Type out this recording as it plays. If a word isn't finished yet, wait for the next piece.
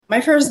My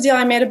first deal,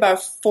 I made about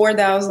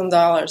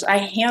 $4,000. I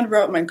hand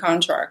wrote my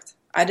contract.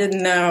 I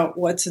didn't know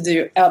what to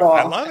do at all.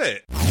 I love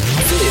it.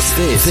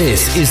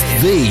 This is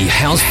the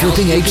House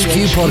Flipping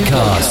HQ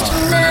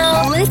podcast.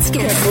 Now let's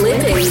get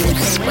flipping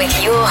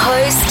with your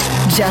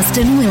host,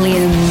 Justin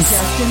Williams.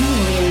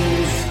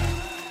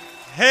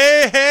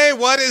 Hey,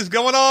 what is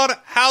going on,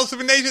 House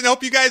of Nation?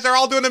 Hope you guys are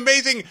all doing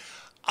amazing.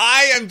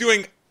 I am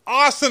doing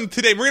awesome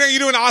today. Marina, are you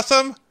doing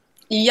awesome?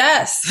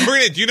 Yes.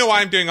 Marina, do you know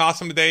why I'm doing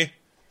awesome today?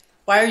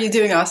 Why are you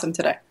doing awesome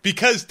today?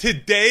 Because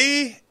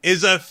today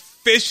is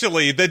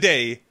officially the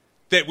day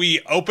that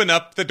we open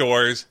up the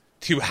doors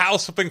to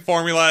House Flipping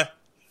Formula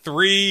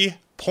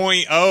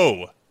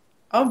 3.0.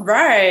 All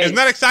right. Isn't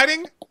that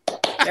exciting?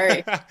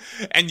 Very.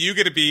 And you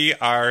get to be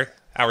our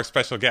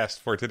special guest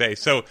for today.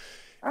 So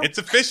it's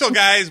official,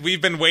 guys.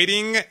 We've been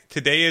waiting.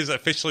 Today is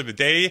officially the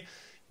day.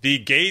 The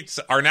gates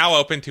are now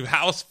open to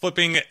House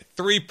Flipping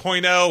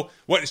 3.0.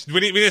 What we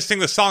need to sing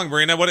the song,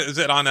 Marina. What is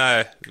it on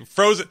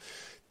Frozen?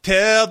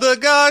 Tell the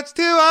gods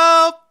to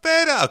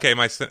open up. Okay,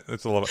 it's a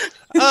little bit.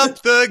 Up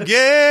the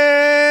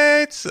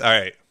gates. All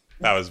right.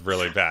 That was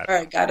really bad. All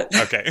right, got it.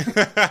 Okay.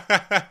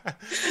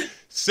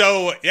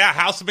 So, yeah,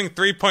 House Flipping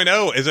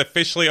 3.0 is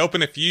officially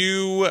open. If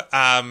you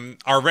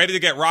are ready to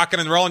get rocking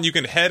and rolling, you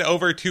can head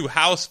over to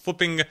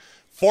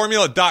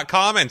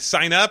houseflippingformula.com and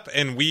sign up,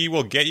 and we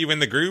will get you in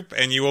the group,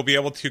 and you will be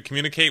able to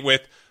communicate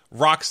with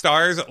rock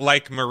stars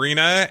like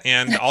Marina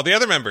and all the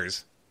other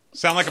members.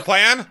 Sound like a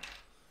plan?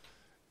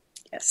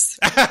 Yes.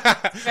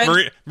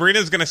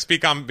 Marina's going to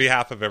speak on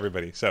behalf of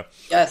everybody. So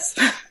yes.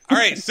 All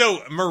right.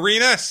 So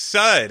Marina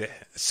Sood.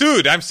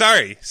 I'm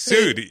sorry.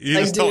 Sood. You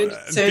like just dude,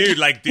 told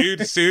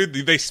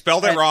Sood. They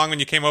spelled it wrong when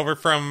you came over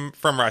from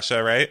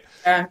Russia, right?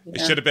 Yeah.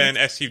 It should have been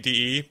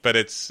SUDE, but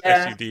it's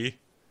Yeah. SUD.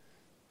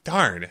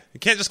 Darn. You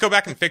can't just go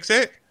back and fix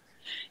it?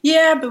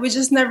 Yeah, but we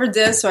just never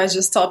did. So I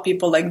just tell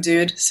people like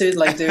dude, Sood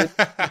like dude.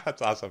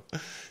 That's awesome.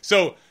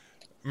 So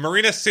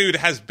Marina Sood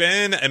has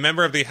been a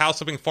member of the House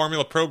Flipping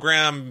Formula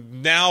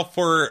program now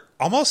for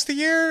almost a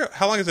year.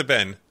 How long has it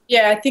been?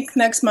 Yeah, I think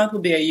next month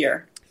will be a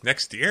year.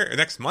 Next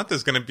month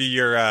is going to be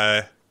your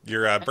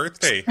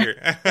birthday, your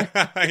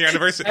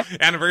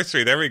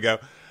anniversary. There we go.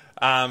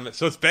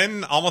 So it's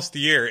been almost a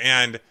year,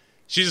 and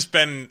she's just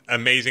been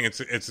amazing.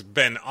 It's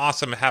been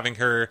awesome having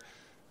her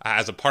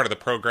as a part of the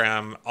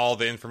program. All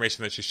the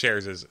information that she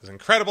shares is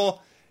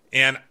incredible,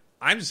 and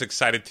I'm just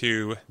excited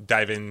to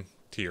dive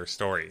into your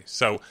story.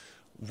 So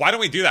why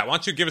don't we do that? Why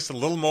don't you give us a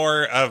little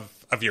more of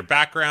your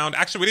background?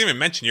 Actually, we didn't even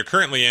mention you're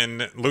currently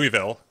in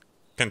Louisville,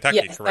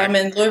 Kentucky, Yes, correct? I'm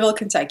in Louisville,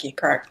 Kentucky,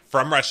 correct.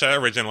 From Russia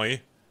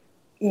originally.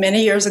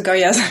 Many years ago,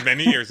 yes.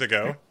 Many years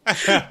ago.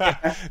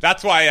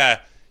 That's why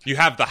you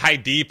have the high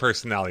D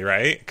personality,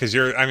 right? Because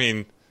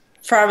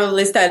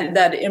Probably it's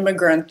that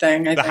immigrant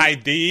thing. I think. high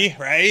D,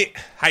 right?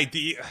 High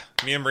D.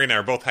 Me and Marina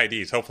are both high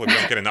Ds. Hopefully we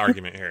don't get an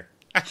argument here.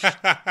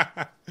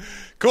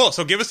 Cool.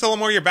 So give us a little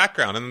more of your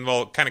background, and then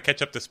we'll kind of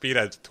catch up to speed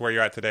as to where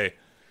you're at today.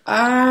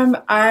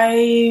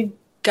 I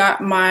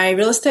got my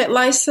real estate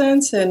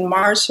license in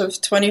March of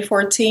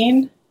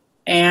 2014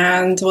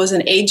 and was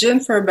an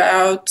agent for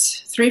about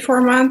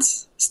 3-4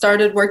 months.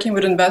 Started working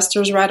with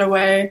investors right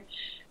away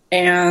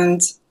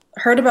and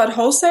heard about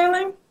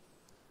wholesaling.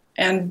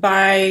 And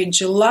by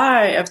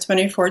July of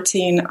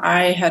 2014,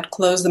 I had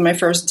closed my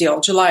first deal,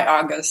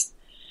 July-August.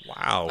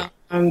 Wow.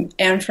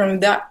 And from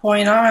that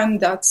point on,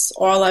 that's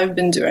all I've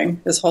been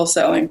doing is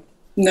wholesaling.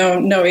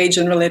 No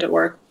agent-related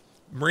work.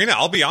 Marina,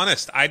 I'll be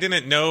honest. I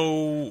didn't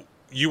know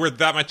you were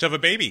that much of a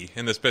baby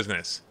in this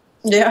business.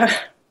 Yeah.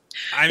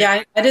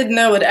 I didn't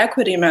know what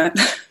equity meant.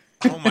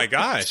 Oh, my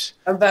gosh.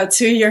 About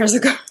 2 years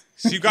ago.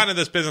 So you got into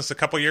this business a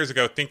couple years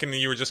ago thinking that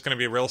you were just going to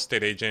be a real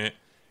estate agent,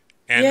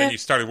 and then you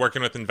started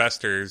working with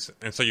investors,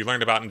 and so you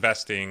learned about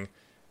investing,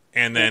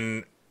 and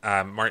then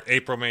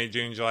April, May,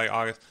 June, July,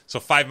 August.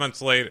 So 5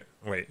 months later,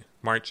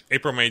 March,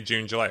 April, May,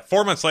 June, July.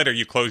 4 months later,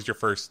 you closed your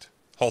first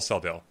wholesale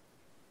deal.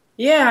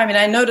 Yeah,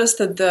 I noticed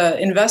that the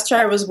investor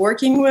I was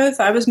working with,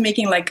 I was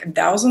making like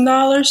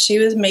 $1,000. She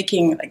was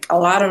making like a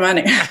lot of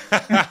money.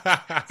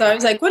 So I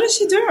was like, what is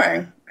she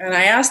doing? And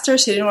I asked her,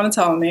 she didn't want to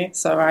tell me.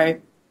 So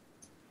I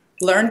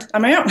learned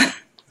on my own.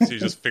 So you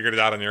just figured it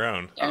out on your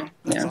own. Yeah.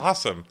 That's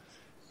awesome.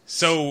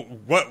 So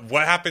what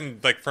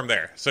happened like from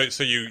there? So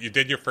you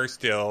did your first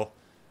deal,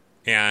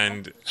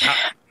 and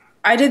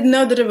I didn't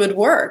know that it would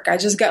work. I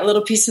just got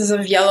little pieces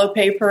of yellow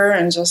paper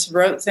and just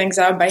wrote things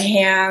out by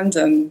hand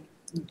and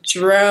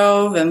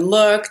drove and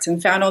looked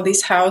and found all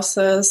these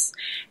houses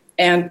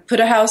and put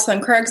a house on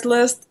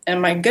Craigslist,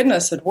 and my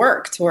goodness, it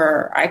worked,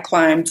 where I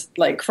climbed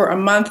like for a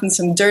month in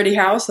some dirty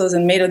houses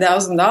and made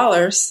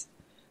 $1,000.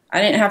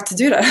 I didn't have to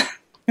do that.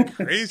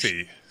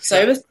 Crazy. So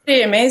it was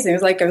pretty amazing. It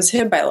was like I was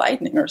hit by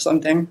lightning or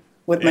something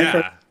with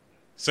my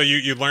So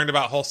you learned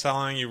about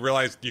wholesaling, you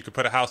realized you could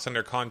put a house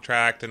under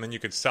contract and then you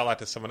could sell that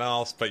to someone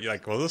else, but you're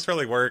like, will this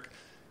really work?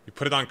 You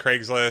put it on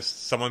Craigslist,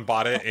 someone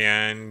bought it,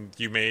 and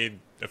you made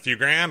a few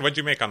grand. What'd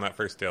you make on that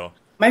first deal?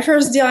 My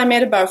first deal, I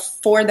made about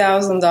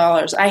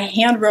 $4,000. I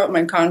hand wrote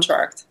my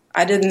contract.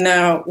 I didn't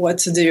know what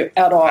to do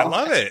at all. I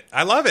love it.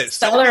 I love it.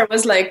 Seller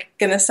was like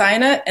going to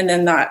sign it and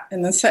then not.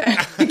 And then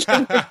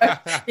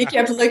he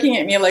kept looking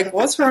at me like,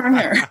 what's wrong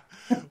here?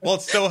 Well,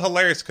 it's so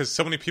hilarious because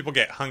so many people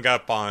get hung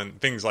up on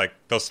things like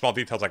those small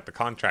details like the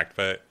contract,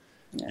 but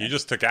you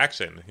just took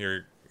action.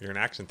 You're an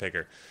action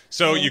taker.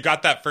 So you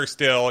got that first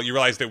deal. You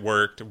realized it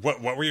worked.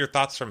 What were your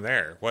thoughts from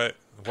there? What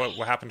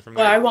happened from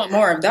there? Well, I want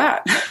more of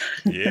that.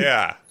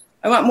 Yeah.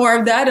 I want more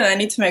of that, and I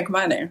need to make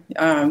money.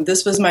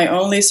 This was my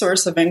only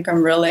source of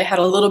income, really. I have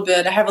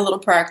a little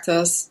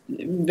practice,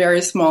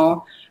 very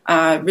small.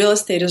 Real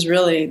estate is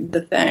really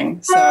the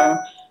thing, so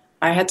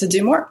I had to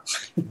do more.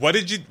 What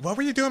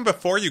were you doing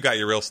before you got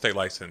your real estate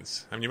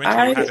license? I mean, you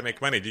mentioned you had to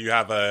make money. Do you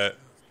have I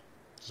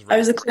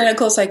was a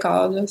clinical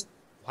psychologist.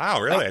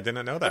 Wow, really? I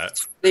didn't know that.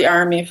 The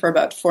Army for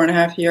about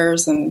 4.5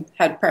 years and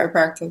had private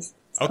practice.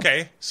 So.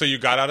 Okay, so you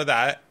got out of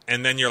that,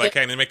 and then you're like,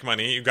 hey, I need to make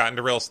money. You got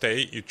into real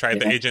estate. You tried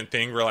the agent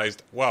thing,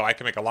 realized, wow, I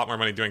can make a lot more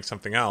money doing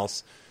something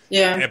else.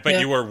 Yeah. But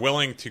you were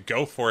willing to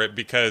go for it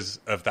because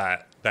of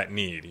that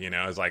need.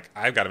 It's like,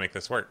 I've got to make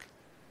this work.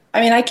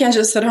 I mean, I can't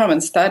just sit home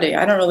and study.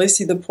 I don't really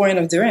see the point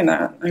of doing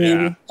that. I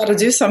mean, you got to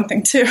do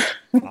something too.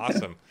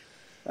 Awesome.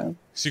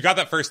 So you got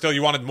that first deal.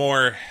 You wanted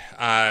more.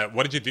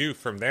 What did you do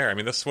from there? I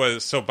mean,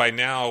 by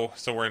now,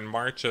 we're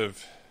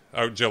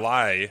in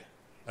July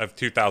of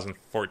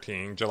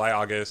 2014,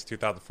 August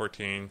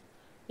 2014.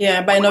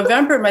 Yeah, by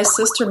November, my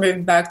sister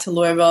moved back to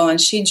Louisville and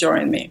she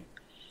joined me.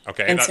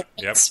 Okay. And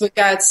so we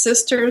got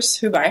sisters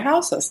who buy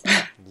houses.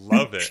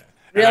 Love it.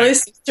 Really,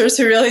 sisters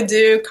who really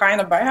do kind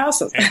of buy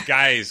houses. And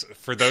guys,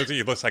 for those of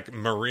you, looks like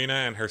Marina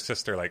and her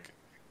sister, like,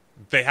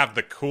 they have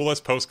the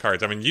coolest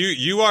postcards. I mean,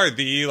 you are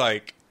the,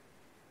 like,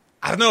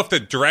 I don't know if the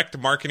direct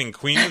marketing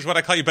queen is what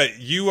I call you, but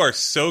you are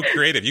so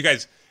creative. You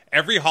guys,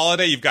 every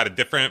holiday, you've got a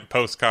different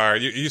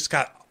postcard. You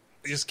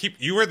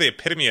are the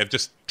epitome of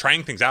just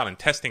trying things out and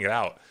testing it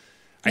out.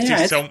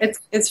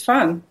 It's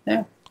fun.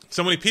 Yeah.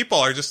 So many people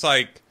are just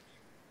like,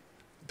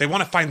 they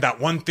want to find that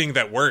one thing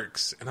that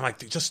works. And I'm like,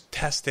 just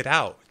test it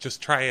out.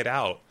 Just try it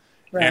out.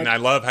 Right. And I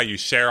love how you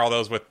share all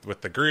those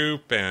with the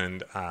group.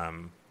 And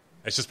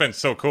it's just been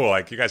so cool.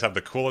 Like, you guys have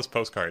the coolest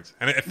postcards.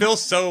 And it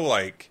feels so,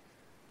 like,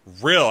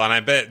 real. And I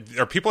bet,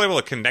 are people able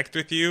to connect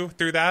with you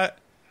through that?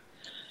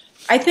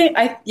 I do.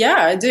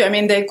 I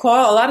mean, they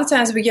call, a lot of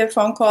times we get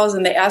phone calls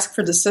and they ask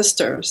for the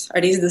sisters.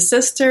 Are these the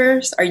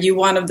sisters? Are you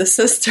one of the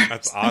sisters?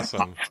 That's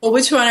awesome. Well,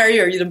 which one are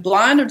you? Are you the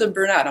blonde or the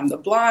brunette? I'm the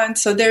blonde.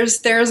 So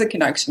there's a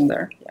connection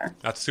there. Yeah.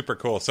 That's super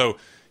cool. So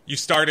you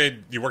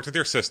worked with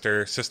your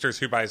Sisters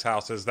Who Buys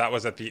Houses. That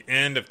was at the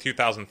end of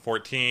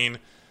 2014.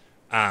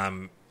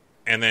 And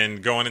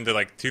then going into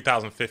like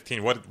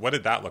 2015, what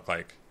did that look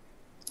like?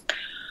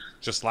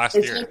 Just last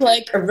year. It looked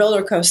like a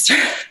roller coaster.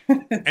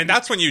 And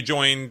that's when you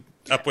joined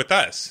up with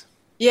us.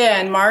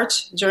 Yeah, in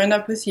March, joined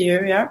up with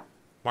you, yeah.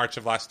 March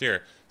of last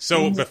year.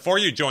 So before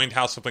you joined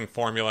House Flipping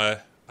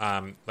Formula,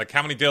 like,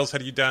 how many deals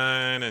had you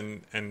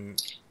done?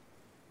 And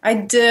I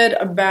did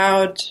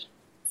about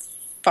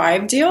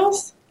 5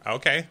 deals.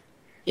 Okay.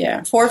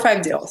 Yeah, 4 or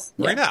 5 deals.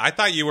 Yeah. Marina, I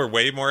thought you were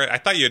way more. I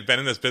thought you had been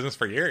in this business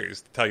for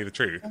years, to tell you the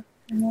truth.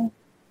 Mm-hmm.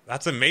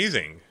 That's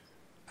amazing.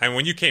 And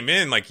when you came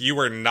in, like, you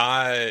were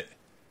not, I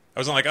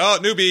wasn't like, oh,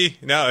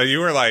 newbie. No, you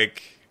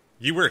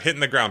were hitting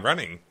the ground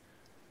running.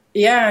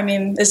 Yeah, I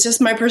mean, it's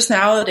just my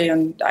personality,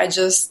 and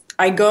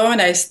I go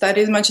and I study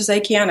as much as I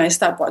can. I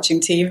stop watching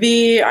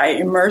TV. I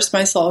immerse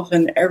myself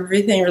in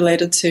everything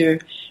related to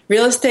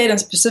real estate and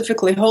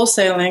specifically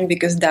wholesaling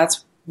because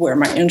that's where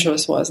my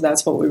interest was.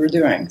 That's what we were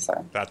doing.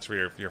 So that's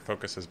where your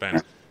focus has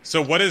been.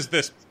 So what has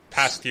this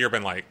past year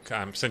been like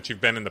since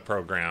you've been in the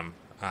program?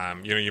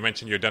 You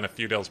mentioned you had done a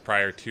few deals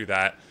prior to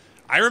that.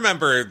 I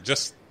remember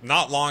just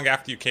not long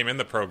after you came in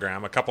the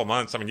program, a couple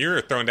months, I mean, you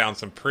were throwing down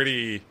some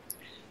pretty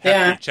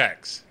hefty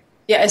checks.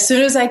 Yeah, as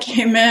soon as I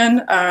came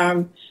in,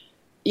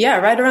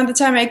 right around the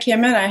time I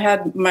came in, I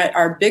had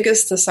our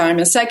biggest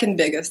assignment, second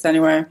biggest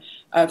anyway,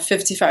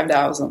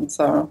 $55,000.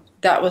 So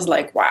that was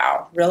like,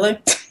 wow, really?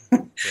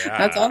 Yeah.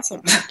 That's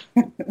awesome.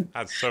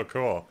 That's so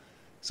cool.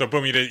 So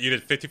boom, you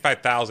did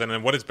 $55,000,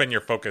 and what has been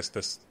your focus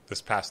this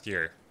past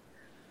year?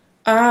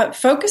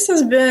 Focus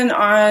has been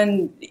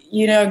on,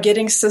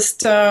 getting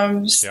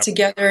systems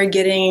together,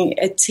 getting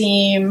a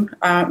team.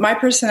 My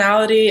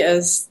personality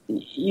is,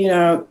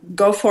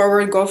 go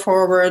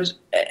forward,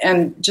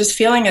 and just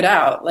feeling it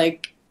out.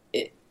 Like,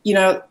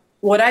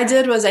 what I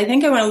did was I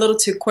think I went a little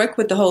too quick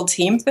with the whole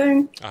team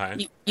thing. Uh-huh.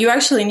 You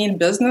actually need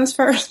business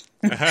first.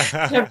 You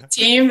have a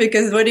team,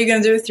 because what are you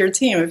going to do with your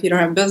team if you don't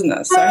have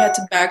business? So I had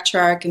to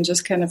backtrack and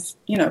just kind of,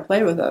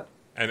 play with it.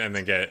 And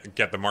then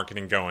get the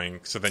marketing going,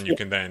 so then you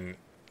can then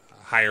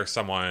hire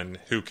someone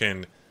who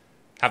can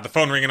have the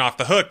phone ringing off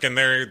the hook and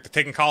they're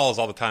taking calls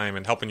all the time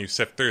and helping you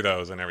sift through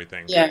those and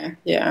everything.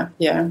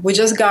 Yeah. We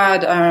just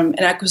got an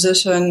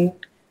acquisition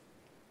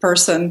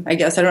person, I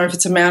guess. I don't know if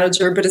it's a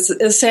manager, but it's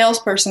a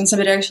salesperson,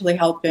 somebody actually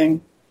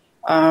helping.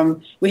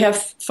 We have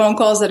phone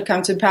calls that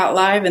come to Pat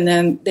Live, and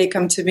then they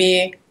come to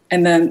me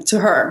and then to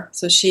her.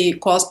 So she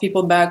calls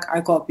people back,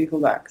 I call people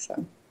back.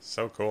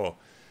 So cool.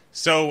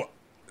 So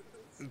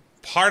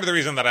part of the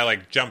reason that I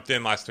like jumped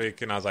in last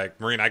week and I was like,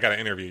 Marina, I got to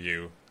interview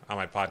you on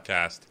my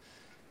podcast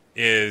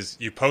is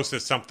you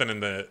posted something in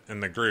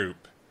the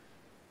group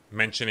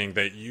mentioning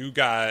that you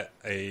got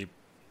a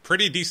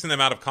pretty decent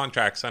amount of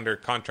contracts under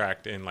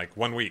contract in like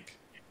 1 week.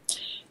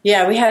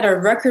 Yeah, we had a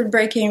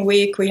record-breaking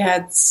week. We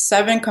had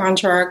 7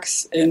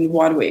 contracts in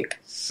 1 week.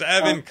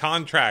 7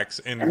 contracts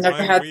in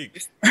 1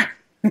 week.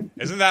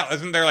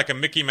 Isn't there like a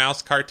Mickey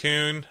Mouse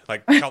cartoon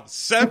like called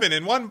 7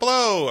 in 1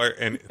 blow?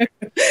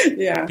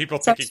 Yeah. People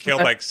think he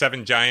killed like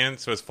 7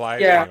 giants with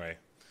flies. Yeah. Anyway.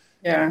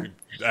 Yeah.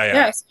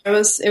 Yes, it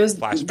was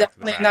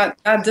definitely not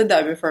did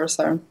that before.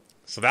 So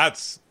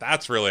that's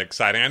really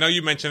exciting. I know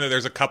you mentioned that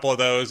there's a couple of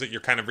those that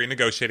you're kind of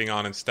renegotiating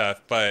on and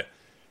stuff, but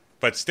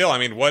still, I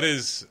mean,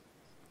 what's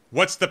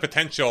the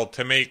potential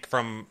to make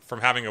from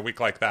having a week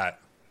like that?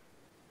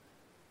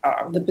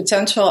 The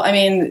potential, I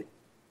mean,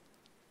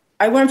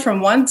 I went from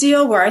one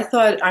deal where I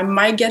thought I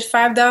might get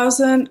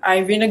 $5,000.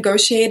 I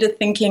renegotiated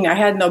thinking I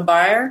had no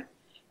buyer.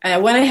 And I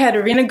went ahead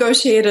and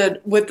renegotiated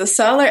with the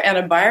seller and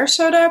a buyer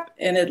showed up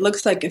and it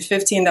looks like a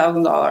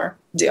 $15,000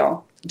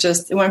 deal.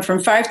 It went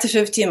from 5 to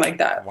 15 like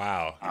that.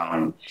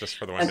 Wow. Just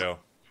for the one deal.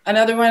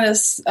 Another one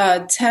is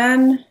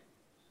 10.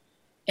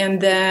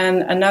 And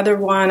then another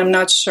one, I'm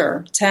not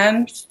sure,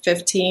 10,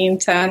 15,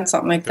 10,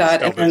 something like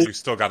that. You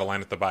still got to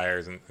line up the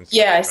buyers. And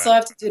yeah, I still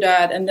have to do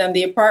that. And then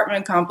the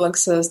apartment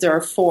complexes, there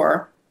are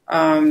 4.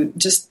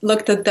 Just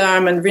looked at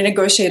them and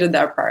renegotiated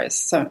that price.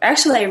 So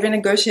actually, I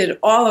renegotiated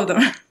all of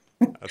them.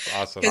 That's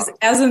awesome. Because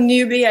as a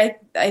newbie,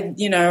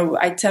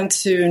 I tend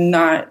to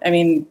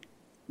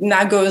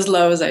not go as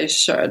low as I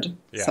should.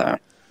 Yeah. So.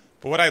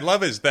 But what I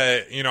love is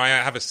that, I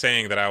have a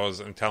saying that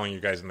I'm telling you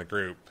guys in the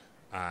group.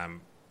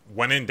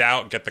 When in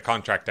doubt, get the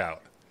contract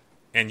out.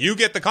 And you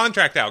get the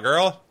contract out,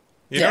 girl.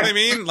 You know what I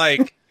mean?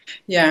 Like,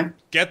 yeah.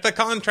 Get the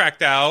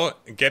contract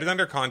out, get it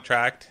under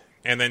contract,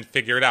 and then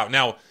figure it out.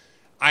 Now,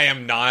 I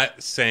am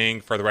not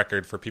saying, for the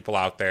record, for people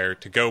out there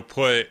to go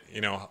put,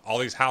 all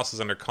these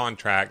houses under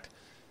contract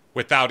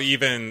without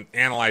even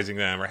analyzing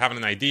them or having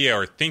an idea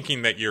or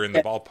thinking that you're in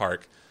the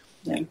ballpark.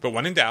 Yeah. But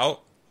when in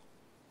doubt,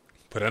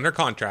 put it under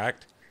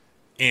contract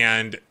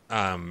and,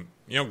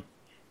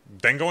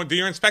 then go and do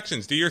your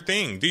inspections, do your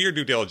thing, do your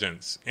due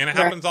diligence. And it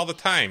happens all the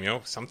time.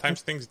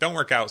 Sometimes things don't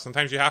work out.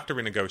 Sometimes you have to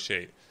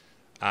renegotiate.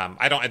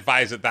 I don't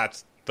advise that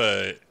that's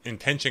the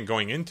intention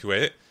going into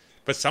it.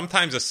 But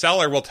sometimes a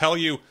seller will tell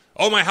you,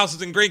 oh, my house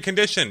is in great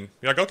condition.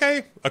 You're like,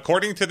 okay,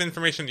 according to the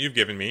information that you've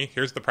given me,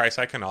 here's the price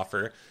I can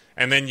offer.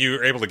 And then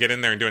you're able to get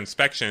in there and do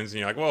inspections. And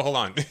you're like, well, hold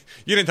on.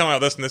 You didn't tell me about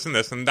this and this and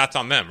this. And that's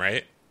on them,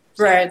 right?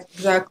 So. Right.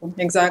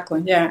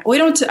 Exactly. Yeah.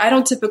 I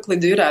don't typically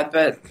do that.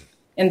 But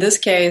in this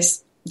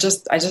case,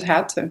 I just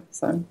had to.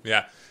 So.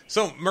 Yeah.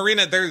 So,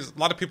 Marina, there's a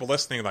lot of people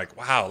listening like,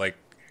 wow, like,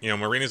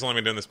 Marina's only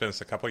been doing this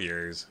business a couple of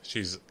years.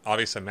 She's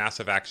obviously a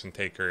massive action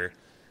taker.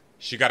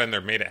 She got in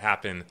there, made it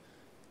happen.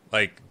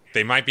 Like,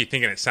 they might be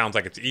thinking it sounds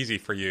like it's easy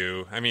for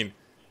you. I mean,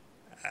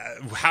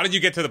 how did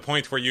you get to the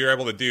point where you're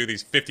able to do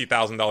these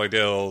 $50,000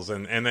 deals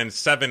and then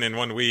 7 in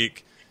 1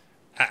 week?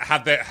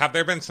 Have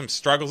there been some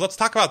struggles? Let's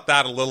talk about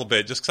that a little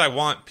bit, just because I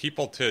want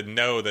people to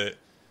know that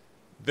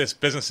this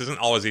business isn't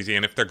always easy.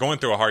 And if they're going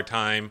through a hard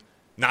time,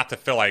 not to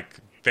feel like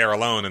they're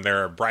alone and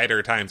there are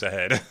brighter times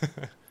ahead.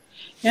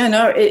 Yeah,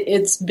 no,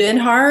 it's been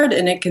hard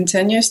and it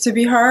continues to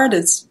be hard.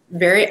 It's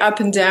very up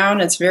and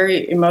down. It's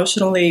very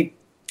emotionally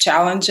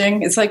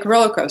challenging. It's like a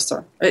roller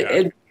coaster.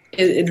 Yeah.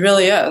 It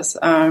really is.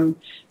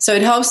 So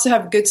it helps to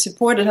have good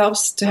support. It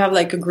helps to have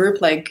like a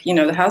group like,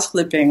 the house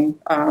flipping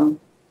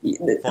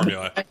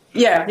formula.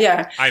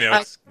 Yeah. I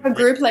know. A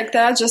group like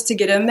that just to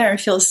get in there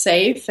and feel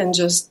safe and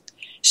just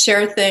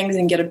share things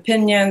and get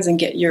opinions and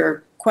get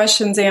your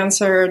questions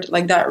answered.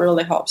 Like that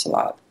really helps a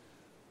lot.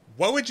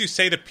 What would you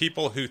say to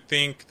people who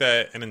think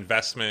that an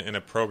investment in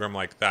a program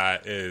like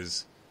that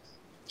is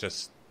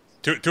just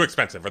too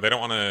expensive, or they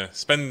don't want to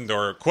spend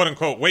or quote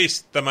unquote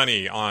waste the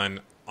money on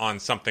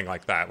something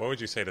like that? What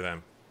would you say to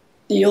them?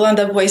 You'll end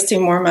up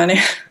wasting more money.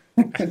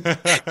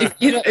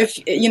 if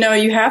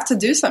you have to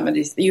do some of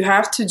these. You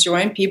have to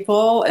join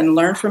people and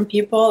learn from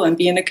people and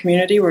be in a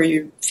community where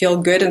you feel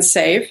good and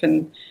safe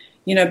and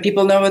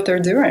people know what they're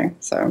doing.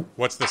 So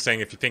what's the saying?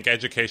 If you think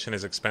education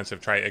is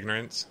expensive, try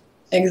ignorance.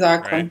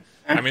 Exactly. Right?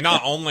 I mean,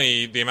 not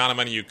only the amount of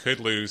money you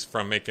could lose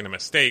from making a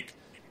mistake,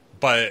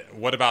 but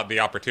what about the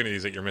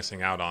opportunities that you're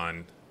missing out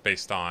on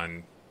based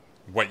on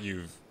what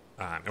you've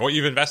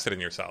invested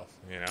in yourself?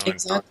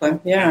 Exactly.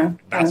 Yeah.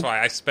 That's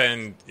why I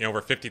spend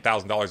over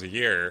 $50,000 a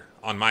year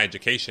on my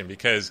education,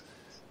 because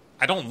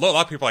I don't look. A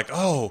lot of people are like,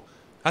 oh,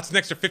 that's an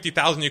extra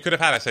 $50,000 you could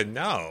have had. I said,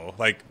 no.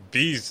 Like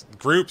these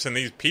groups and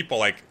these people,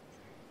 like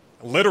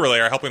literally,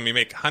 are helping me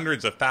make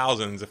hundreds of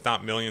thousands, if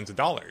not millions of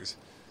dollars.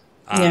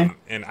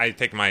 And I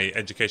take my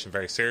education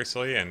very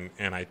seriously, and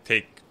I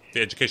take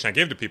the education I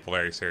give to people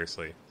very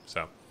seriously.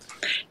 So,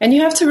 and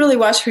you have to really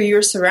watch who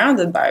you're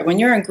surrounded by. When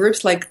you're in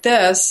groups like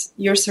this,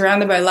 you're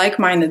surrounded by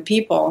like-minded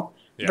people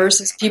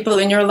versus people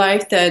in your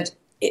life that,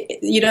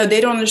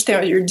 they don't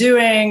understand what you're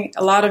doing.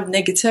 A lot of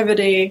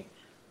negativity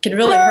can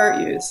really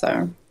hurt you.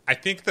 So, I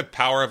think the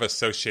power of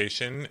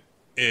association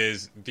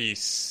is the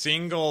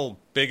single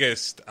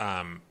biggest,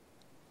 or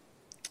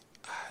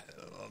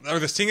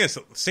the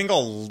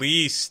single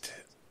least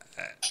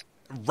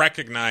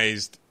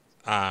recognized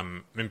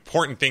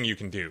important thing you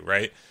can do,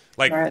 right?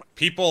 Like Right.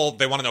 people,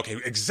 they want to know, okay,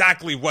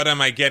 exactly what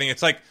am I getting?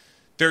 It's like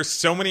there's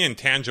so many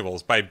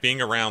intangibles by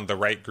being around the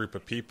right group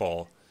of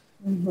people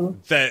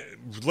that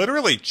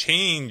literally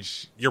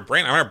change your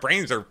brain. I mean, our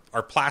brains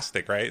are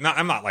plastic, right?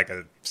 I'm not like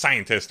a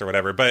scientist or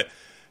whatever, but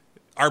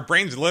our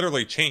brains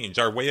literally change.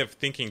 Our way of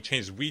thinking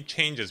changes. We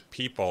change as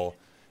people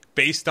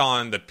based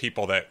on the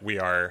people that we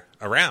are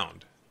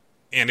around.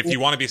 And if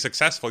you want to be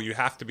successful, you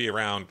have to be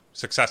around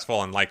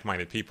successful and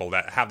like-minded people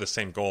that have the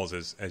same goals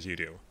as you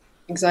do.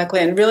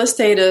 Exactly. And real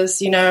estate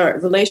is, a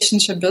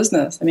relationship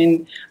business. I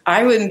mean,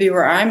 I wouldn't be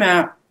where I'm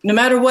at, no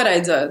matter what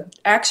I did,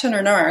 action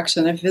or no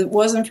action, if it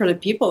wasn't for the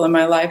people in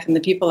my life and the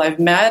people I've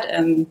met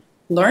and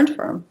learned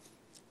from.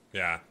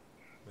 Yeah.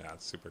 Yeah,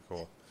 it's super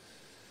cool.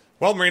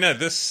 Well, Marina,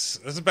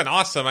 this has been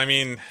awesome. I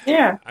mean,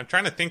 Yeah. I'm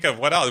trying to think of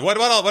what else. What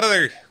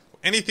other,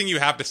 anything you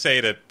have to say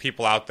to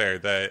people out there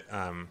that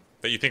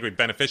that you think would be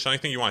beneficial,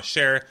 anything you want to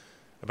share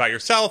about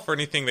yourself or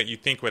anything that you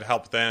think would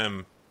help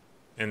them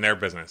in their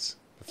business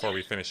before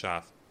we finish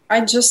off?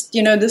 I just,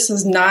 this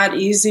is not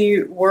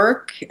easy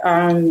work.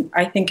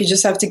 I think you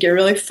just have to get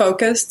really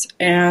focused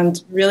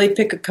and really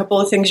pick a couple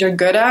of things you're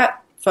good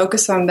at,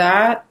 focus on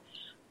that,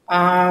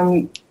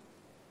 and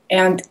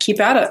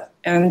keep at it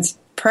and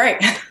pray.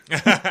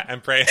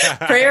 And pray.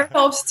 Prayer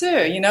helps too.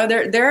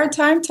 There are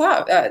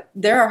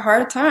there are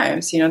hard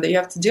times, that you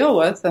have to deal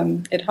with,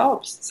 and it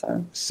helps.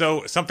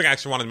 So something I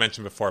actually wanted to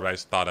mention before, but I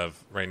just thought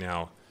of right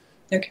now.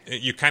 Okay.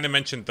 You kind of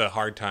mentioned the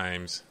hard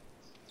times.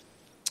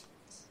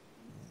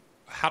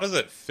 How does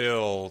it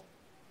feel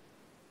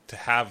to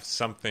have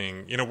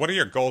something, what are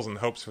your goals and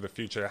hopes for the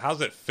future? How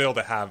does it feel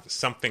to have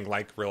something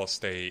like real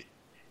estate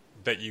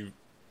that you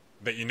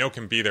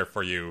can be there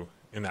for you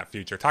in that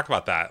future? Talk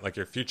about that, like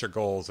your future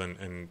goals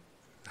and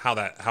how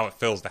it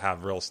feels to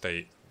have real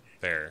estate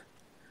there.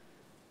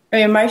 I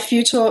mean, my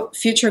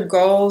future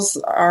goals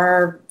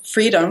are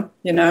freedom,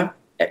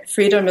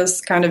 Freedom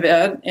is kind of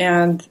it.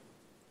 And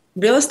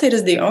real estate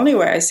is the only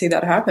way I see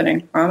that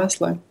happening,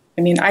 honestly.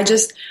 I mean, I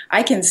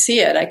can see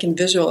it. I can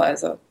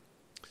visualize it.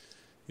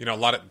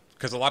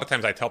 Because a lot of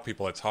times I tell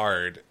people it's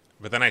hard,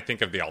 but then I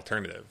think of the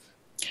alternative.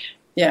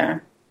 Yeah.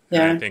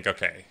 And I think,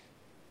 okay,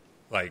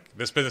 like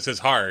this business is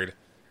hard,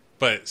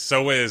 but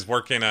so is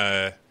working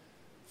a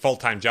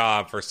full-time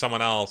job for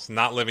someone else,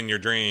 not living your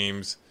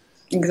dreams,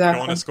 Exactly.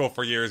 going to school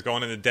for years,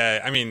 going into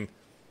debt. I mean,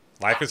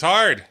 life is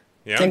hard.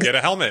 Get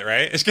a helmet,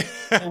 right?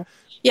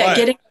 Yeah,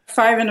 getting at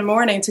 5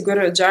 a.m. to go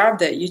to a job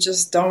that you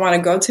just don't want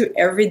to go to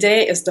every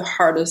day is the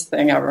hardest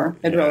thing ever.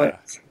 It really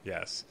is.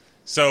 Yes.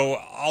 So,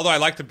 although I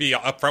like to be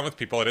upfront with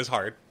people, it is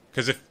hard.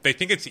 Because if they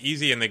think it's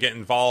easy and they get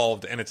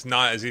involved and it's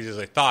not as easy as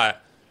they thought,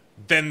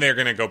 then they're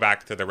going to go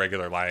back to their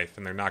regular life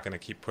and they're not going to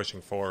keep pushing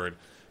forward.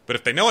 But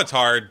if they know it's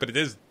hard, but it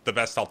is the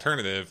best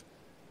alternative,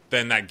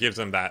 then that gives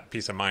them that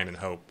peace of mind and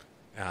hope.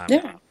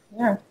 Yeah.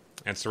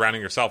 And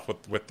surrounding yourself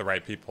with the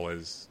right people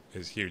is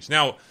huge.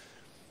 Now,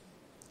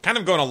 kind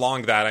of going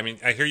along that, I mean,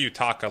 I hear you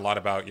talk a lot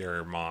about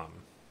your mom.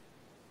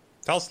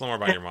 Tell us a little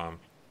more about your mom.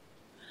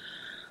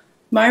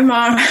 My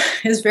mom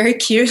is very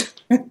cute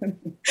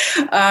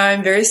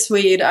and very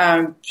sweet.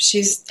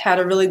 She's had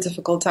a really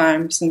difficult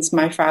time since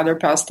my father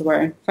passed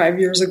away 5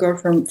 years ago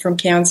from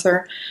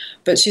cancer.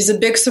 But she's a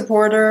big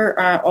supporter,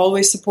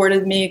 always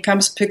supported me,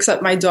 picks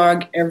up my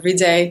dog every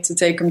day to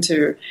take him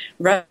to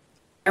rest,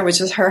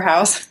 which is her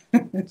house,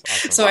 awesome.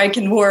 So I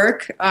can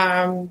work.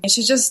 And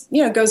she just,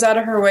 goes out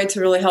of her way to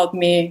really help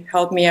me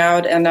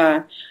out. And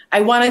I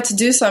wanted to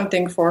do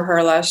something for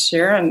her last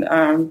year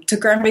and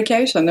took her on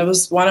vacation. That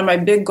was one of my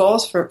big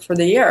goals for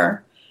the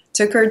year.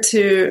 Took her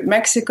to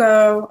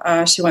Mexico.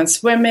 She went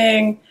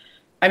swimming.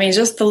 I mean,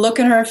 just the look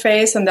in her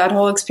face and that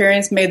whole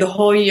experience made the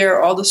whole year,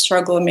 all the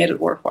struggle, and made it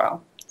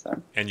worthwhile.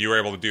 So. And you were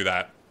able to do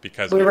that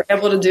because we were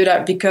able to do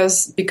that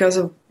because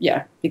of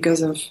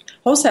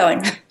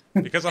wholesaling.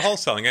 Because of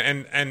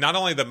wholesaling, and not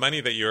only the money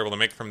that you were able to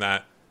make from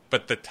that,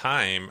 but the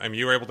time. I mean,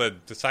 you were able to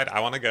decide, I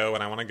want to go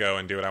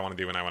and do what I want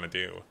to do when I want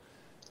to do.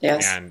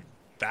 Yes. And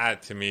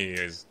that to me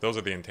those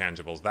are the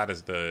intangibles. That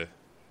is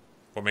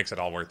what makes it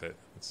all worth it.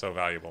 It's so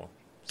valuable.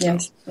 So.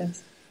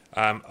 Yes.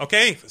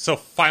 Okay, so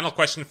final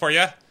question for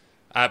you.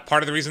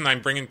 Part of the reason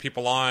I'm bringing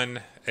people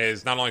on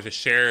is not only to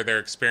share their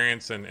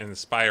experience and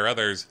inspire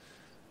others,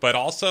 but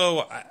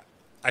also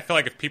I feel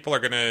like if people are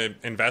going to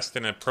invest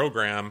in a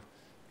program,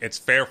 it's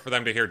fair for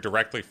them to hear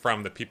directly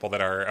from the people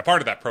that are a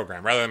part of that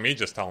program rather than me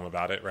just tell them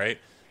about it, right?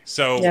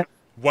 So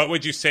What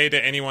would you say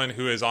to anyone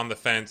who is on the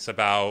fence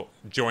about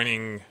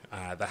joining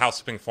the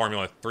House Flipping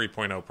Formula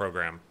 3.0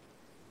 program?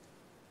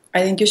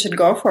 I think you should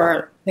go for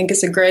it. I think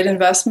it's a great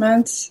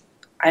investment.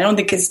 I don't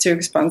think it's too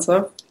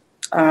expensive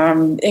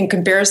in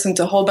comparison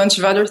to a whole bunch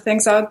of other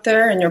things out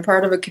there, and you're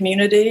part of a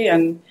community,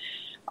 and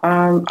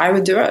I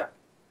would do it.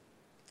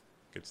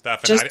 Good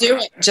stuff. Just do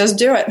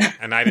it.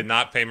 And I did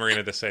not pay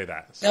Marina to say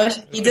that. So. No,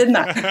 you did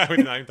not. We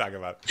did not even talk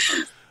about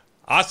it.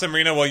 Awesome,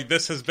 Marina. Well,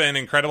 this has been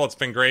incredible. It's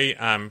been great.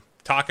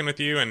 talking with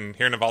you and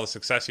hearing of all the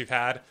success you've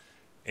had.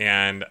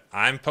 And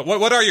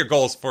what are your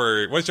goals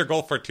what's your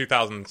goal for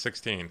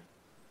 2016?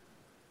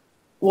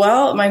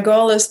 Well, my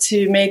goal is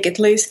to make at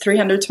least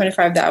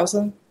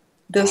 325,000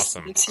 this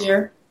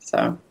year.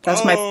 So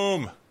that's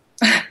Boom.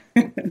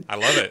 I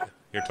love it.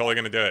 You're totally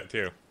going to do it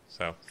too.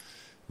 So,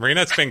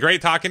 Marina, it's been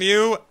great talking to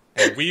you,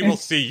 and we will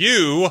see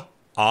you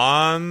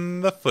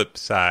on the flip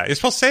side. You're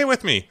supposed to say it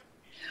with me.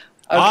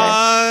 Okay.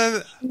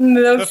 On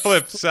the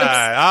flip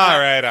side. All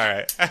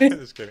right.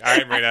 Just kidding. All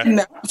right, Marina.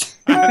 No.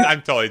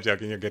 I'm totally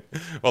joking. You're good.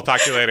 We'll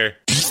talk to you later.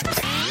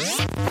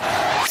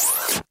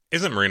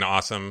 Isn't Marina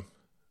awesome?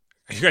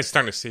 Are you guys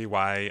starting to see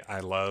why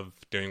I love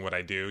doing what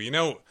I do? You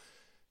know,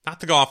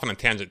 not to go off on a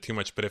tangent too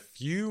much, but if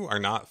you are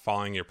not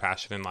following your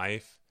passion in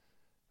life,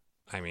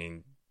 I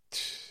mean,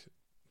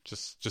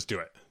 just do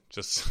it.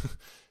 Just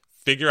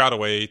figure out a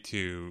way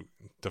to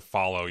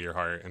follow your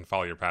heart and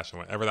follow your passion,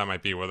 whatever that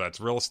might be, whether that's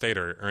real estate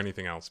or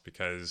anything else,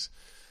 because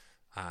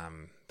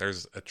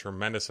there's a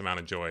tremendous amount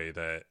of joy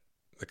that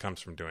comes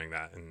from doing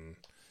that, and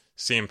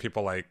seeing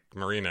people like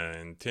Marina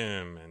and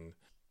Tim and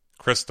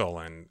Crystal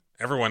and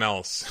everyone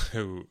else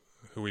who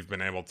we've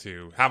been able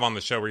to have on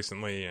the show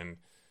recently and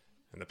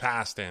in the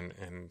past,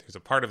 and who's a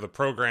part of the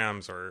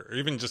programs, or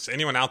even just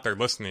anyone out there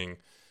listening,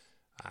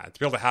 to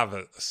be able to have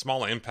a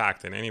small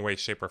impact in any way,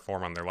 shape, or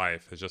form on their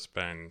life has just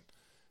been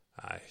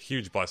a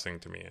huge blessing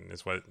to me, and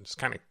is what just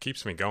kind of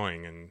keeps me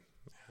going, and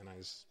I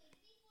just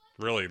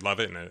really love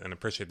it and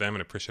appreciate them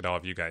and appreciate all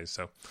of you guys.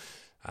 So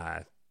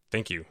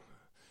thank you.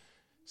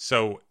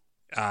 So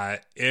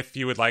if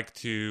you would like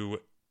to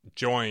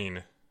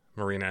join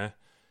Marina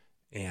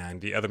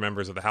and the other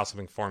members of the House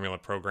Flipping Formula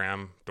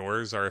program,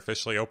 doors are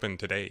officially open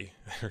today.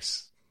 We're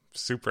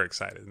super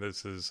excited.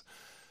 This is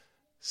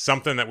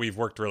something that we've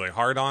worked really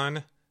hard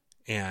on,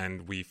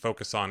 and we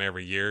focus on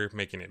every year,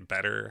 making it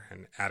better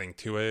and adding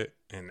to it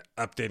and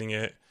updating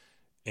it.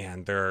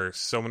 And there are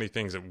so many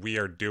things that we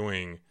are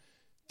doing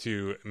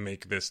to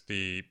make this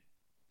the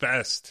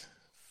best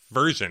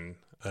version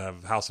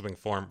of House Flipping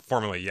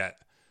Formula yet.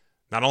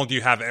 Not only do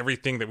you have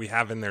everything that we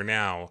have in there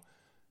now,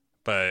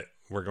 but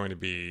we're going to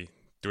be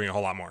doing a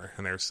whole lot more.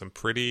 And there's some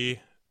pretty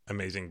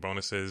amazing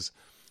bonuses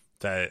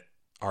that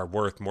are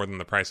worth more than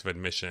the price of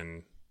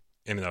admission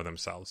in and of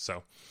themselves.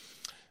 So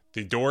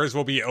the doors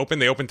will be open.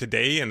 They open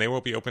today, and they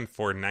will be open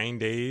for 9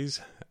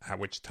 days, at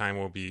which time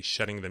we'll be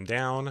shutting them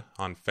down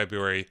on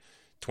February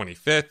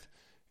 25th.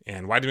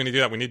 And why do we need to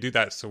do that? We need to do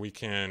that so we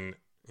can,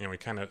 we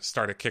kind of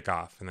start a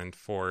kickoff. And then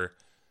for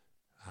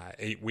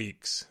 8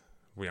 weeks,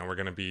 we're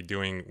going to be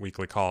doing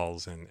weekly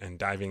calls and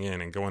diving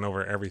in and going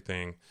over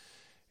everything.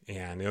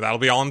 And that'll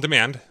be all on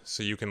demand,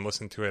 so you can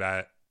listen to it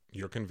at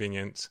your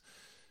convenience.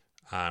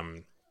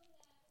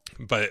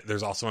 But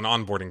there's also an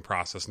onboarding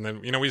process. And then,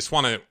 we just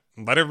want to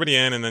let everybody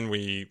in, and then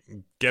we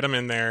get them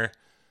in there,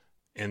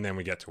 and then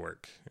we get to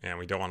work. And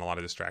we don't want a lot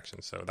of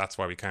distractions. So that's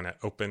why we kind of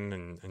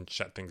open and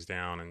shut things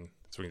down, and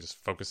so we can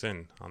just focus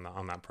in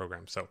on that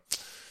program. So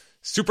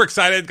super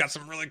excited. Got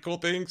some really cool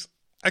things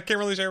I can't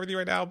really share with you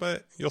right now,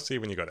 but you'll see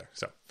when you go there.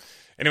 So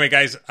anyway,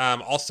 guys,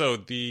 also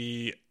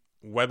the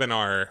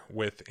webinar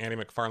with Andy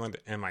McFarland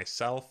and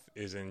myself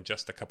is in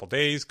just a couple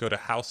days. Go to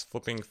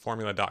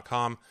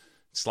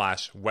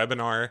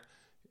houseflippingformula.com/webinar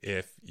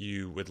if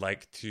you would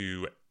like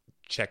to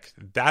check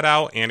that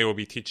out. Andy will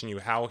be teaching you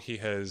how he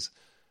has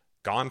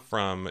gone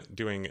from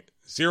doing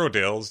 0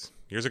 deals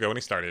years ago when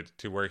he started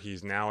to where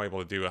he's now able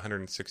to do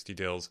 160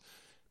 deals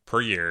per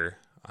year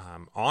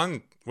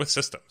with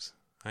systems.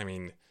 I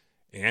mean,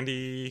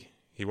 Andy,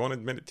 he won't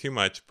admit it too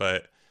much,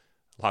 but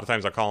a lot of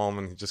times I call him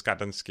and he just got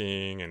done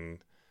skiing, and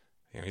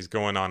he's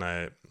going on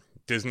a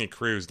Disney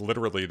cruise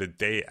literally the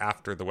day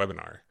after the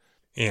webinar.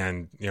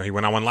 And, he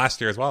went on one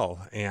last year as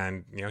well.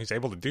 And, he's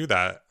able to do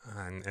that.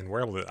 And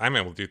I'm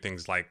able to do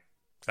things like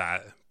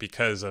that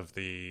because of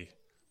the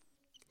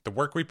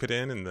work we put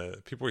in and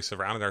the people we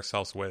surrounded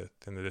ourselves with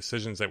and the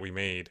decisions that we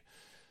made.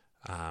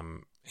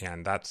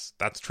 And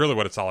that's truly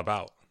what it's all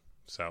about.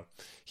 So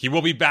he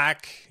will be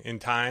back in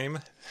time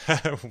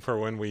for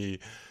when we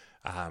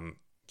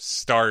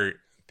start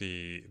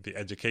the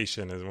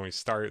education, is when we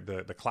start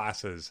the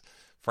classes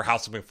for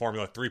House Flipping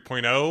Formula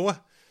 3.0.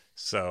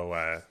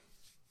 So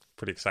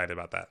pretty excited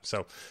about that.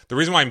 So the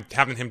reason why I'm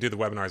having him do the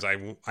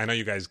webinars, I know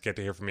you guys get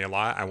to hear from me a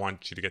lot. I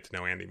want you to get to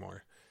know Andy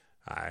more,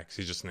 because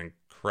he's just an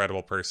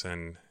incredible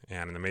person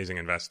and an amazing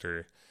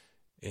investor,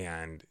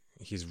 and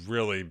he's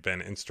really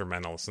been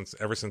instrumental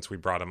ever since we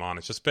brought him on.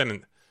 It's just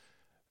been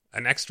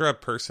an extra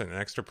person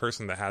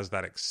that has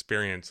that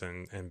experience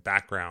and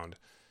background,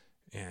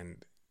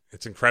 and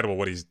it's incredible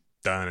what he's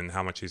done and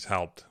how much he's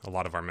helped a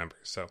lot of our members.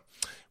 So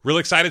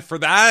really excited for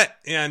that,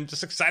 and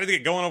just excited to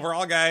get going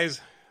overall, guys.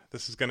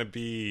 This is going to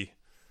be,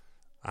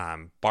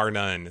 bar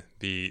none,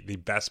 the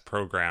best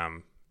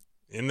program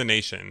in the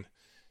nation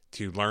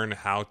to learn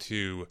how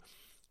to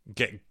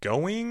get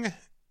going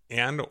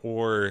and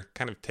or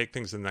kind of take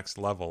things to the next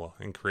level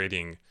in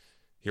creating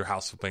your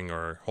house flipping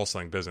or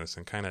wholesaling business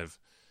and kind of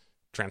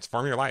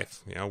transform your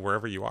life,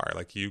 wherever you are.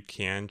 Like, you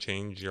can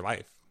change your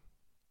life.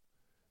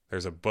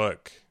 There's a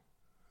book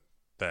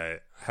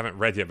that I haven't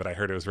read yet, but I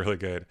heard it was really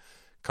good,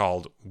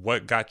 called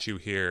What Got You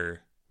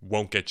Here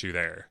Won't Get You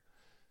There.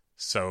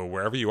 So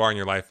wherever you are in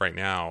your life right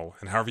now,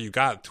 and however you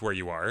got to where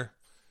you are,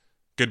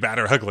 good, bad,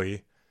 or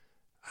ugly,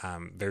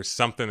 there's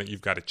something that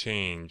you've got to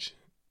change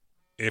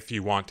if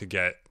you want to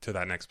get to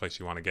that next place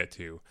you want to get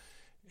to.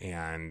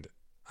 And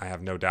I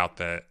have no doubt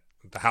that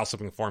the House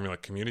Flipping Formula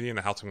community and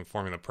the House Flipping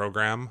Formula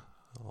program,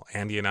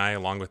 Andy and I,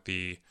 along with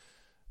the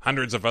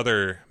hundreds of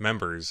other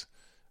members,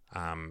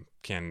 can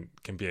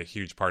be a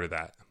huge part of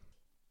that.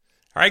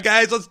 All right,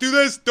 guys, let's do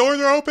this. Doors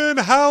are open.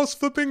 House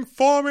Flipping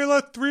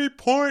Formula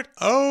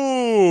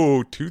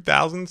 3.0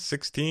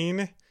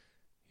 2016.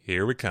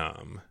 Here we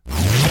come.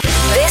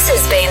 This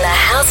has been the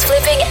House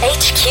Flipping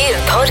HQ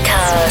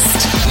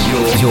podcast.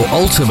 Your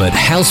ultimate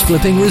house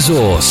flipping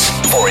resource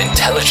for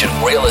intelligent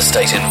real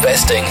estate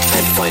investing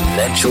and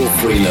financial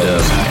freedom.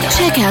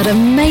 Check out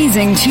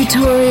amazing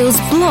tutorials,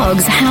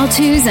 blogs,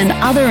 how-tos, and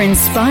other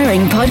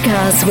inspiring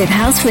podcasts with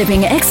house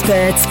flipping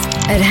experts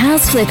at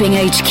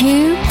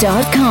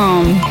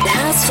houseflippinghq.com.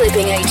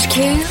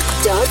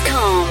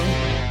 houseflippinghq.com.